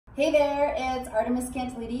Hey there, it's Artemis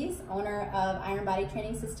Cantalides, owner of Iron Body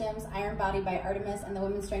Training Systems, Iron Body by Artemis, and the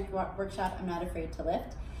Women's Strength Workshop, I'm Not Afraid to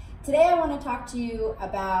Lift. Today I want to talk to you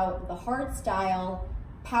about the Hardstyle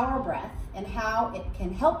Power Breath and how it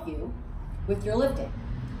can help you with your lifting.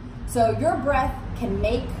 So your breath can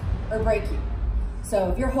make or break you.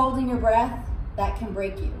 So if you're holding your breath, that can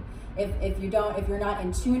break you. If you're not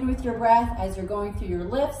in tune with your breath as you're going through your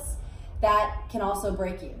lifts, that can also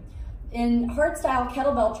break you. In Hardstyle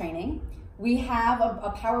kettlebell training, we have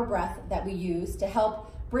a power breath that we use to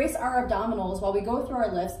help brace our abdominals while we go through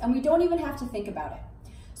our lifts, and we don't even have to think about it.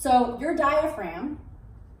 So your diaphragm,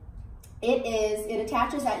 it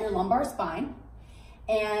attaches at your lumbar spine,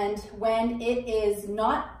 and when it is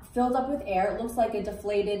not filled up with air, it looks like a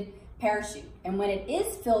deflated parachute. And when it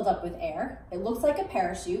is filled up with air, it looks like a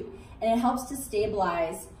parachute, and it helps to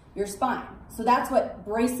stabilize your spine. So that's what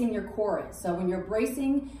bracing your core is. So when you're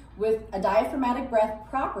bracing with a diaphragmatic breath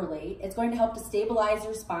properly, it's going to help to stabilize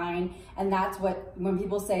your spine, and that's what, when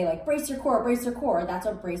people say like brace your core, that's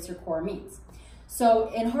what brace your core means.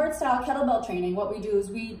 So in Hardstyle kettlebell training, what we do is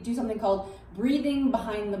we do something called breathing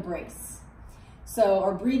behind the brace.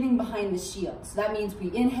 Or breathing behind the shield. So that means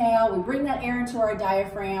we inhale, we bring that air into our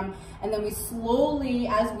diaphragm, and then we slowly,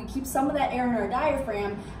 as we keep some of that air in our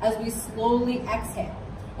diaphragm, as we slowly exhale.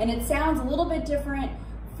 And it sounds a little bit different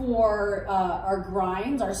for our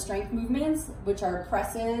grinds, our strength movements, which are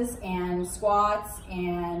presses and squats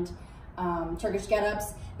and Turkish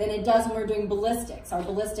get-ups, than it does when we're doing ballistics. Our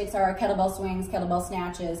ballistics are our kettlebell swings, kettlebell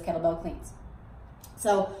snatches, kettlebell cleans.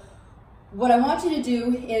 So what I want you to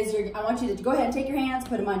do is, I want you to go ahead and take your hands,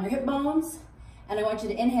 put them on your hip bones, and I want you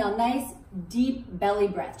to inhale nice, deep belly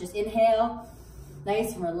breath. Just inhale,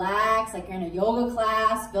 nice and relaxed, like you're in a yoga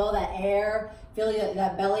class. Fill that air, fill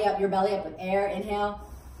that belly up, your belly up with air. Inhale,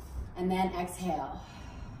 and then exhale.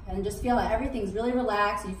 And just feel that everything's really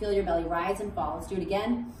relaxed. You feel your belly rise and fall. Let's do it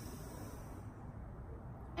again.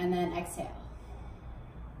 And then exhale.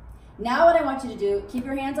 Now what I want you to do, keep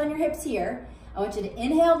your hands on your hips here. I want you to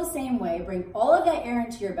inhale the same way, bring all of that air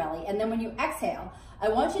into your belly, and then when you exhale, I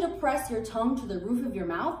want you to press your tongue to the roof of your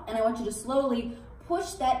mouth, and I want you to slowly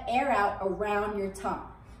push that air out around your tongue.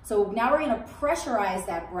 So now we're gonna pressurize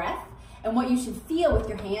that breath, and what you should feel with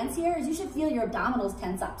your hands here is you should feel your abdominals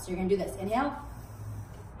tense up. So you're gonna do this, inhale,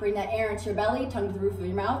 bring that air into your belly, tongue to the roof of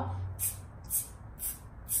your mouth.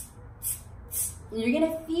 And you're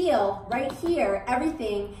gonna feel right here,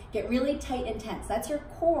 everything get really tight and tense. That's your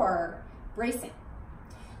core bracing.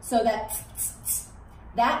 So that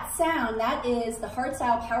sound, that is the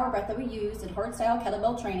Hardstyle power breath that we use in Hardstyle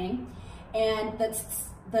kettlebell training. And that's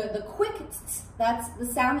the quick, that's the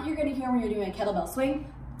sound that you're gonna hear when you're doing a kettlebell swing.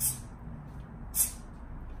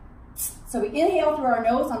 So we inhale through our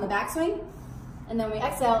nose on the backswing, and then we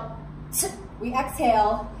exhale,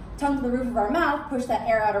 tongue to the roof of our mouth, push that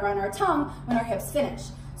air out around our tongue when our hips finish.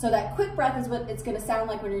 So that quick breath is what it's gonna sound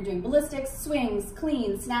like when you're doing ballistics, swings,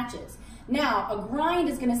 cleans, snatches. Now, a grind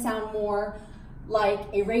is gonna sound more like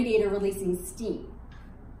a radiator releasing steam.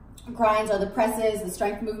 Grinds are the presses, the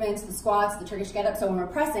strength movements, the squats, the Turkish get-up. So when we're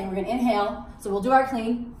pressing, we're gonna inhale. So we'll do our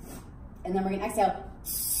clean, and then we're gonna exhale.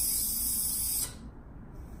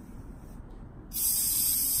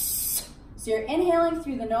 So you're inhaling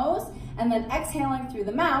through the nose and then exhaling through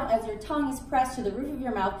the mouth as your tongue is pressed to the roof of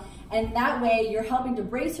your mouth. And that way you're helping to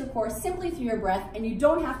brace your core simply through your breath, and you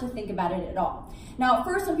don't have to think about it at all. Now, at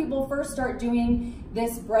first, when people first start doing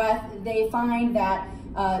this breath, they find that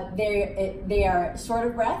they are short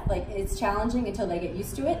of breath, like it's challenging until they get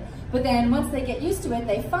used to it. But then once they get used to it,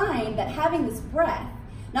 they find that having this breath,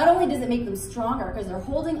 not only does it make them stronger because they're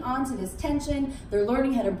holding on to this tension, they're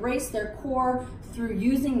learning how to brace their core through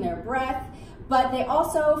using their breath, but they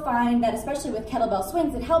also find that, especially with kettlebell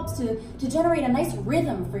swings, it helps to generate a nice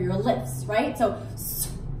rhythm for your lifts, right? So,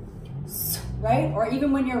 right? Or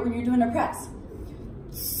even when you're doing a press.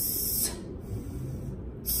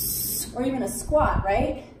 Or even a squat,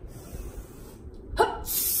 right?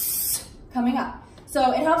 Coming up.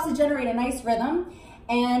 So it helps to generate a nice rhythm,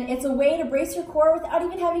 and it's a way to brace your core without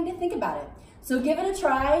even having to think about it. So give it a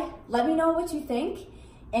try. Let me know what you think.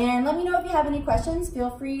 And let me know if you have any questions. Feel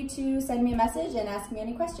free to send me a message and ask me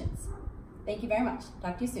any questions. Thank you very much.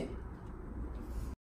 Talk to you soon.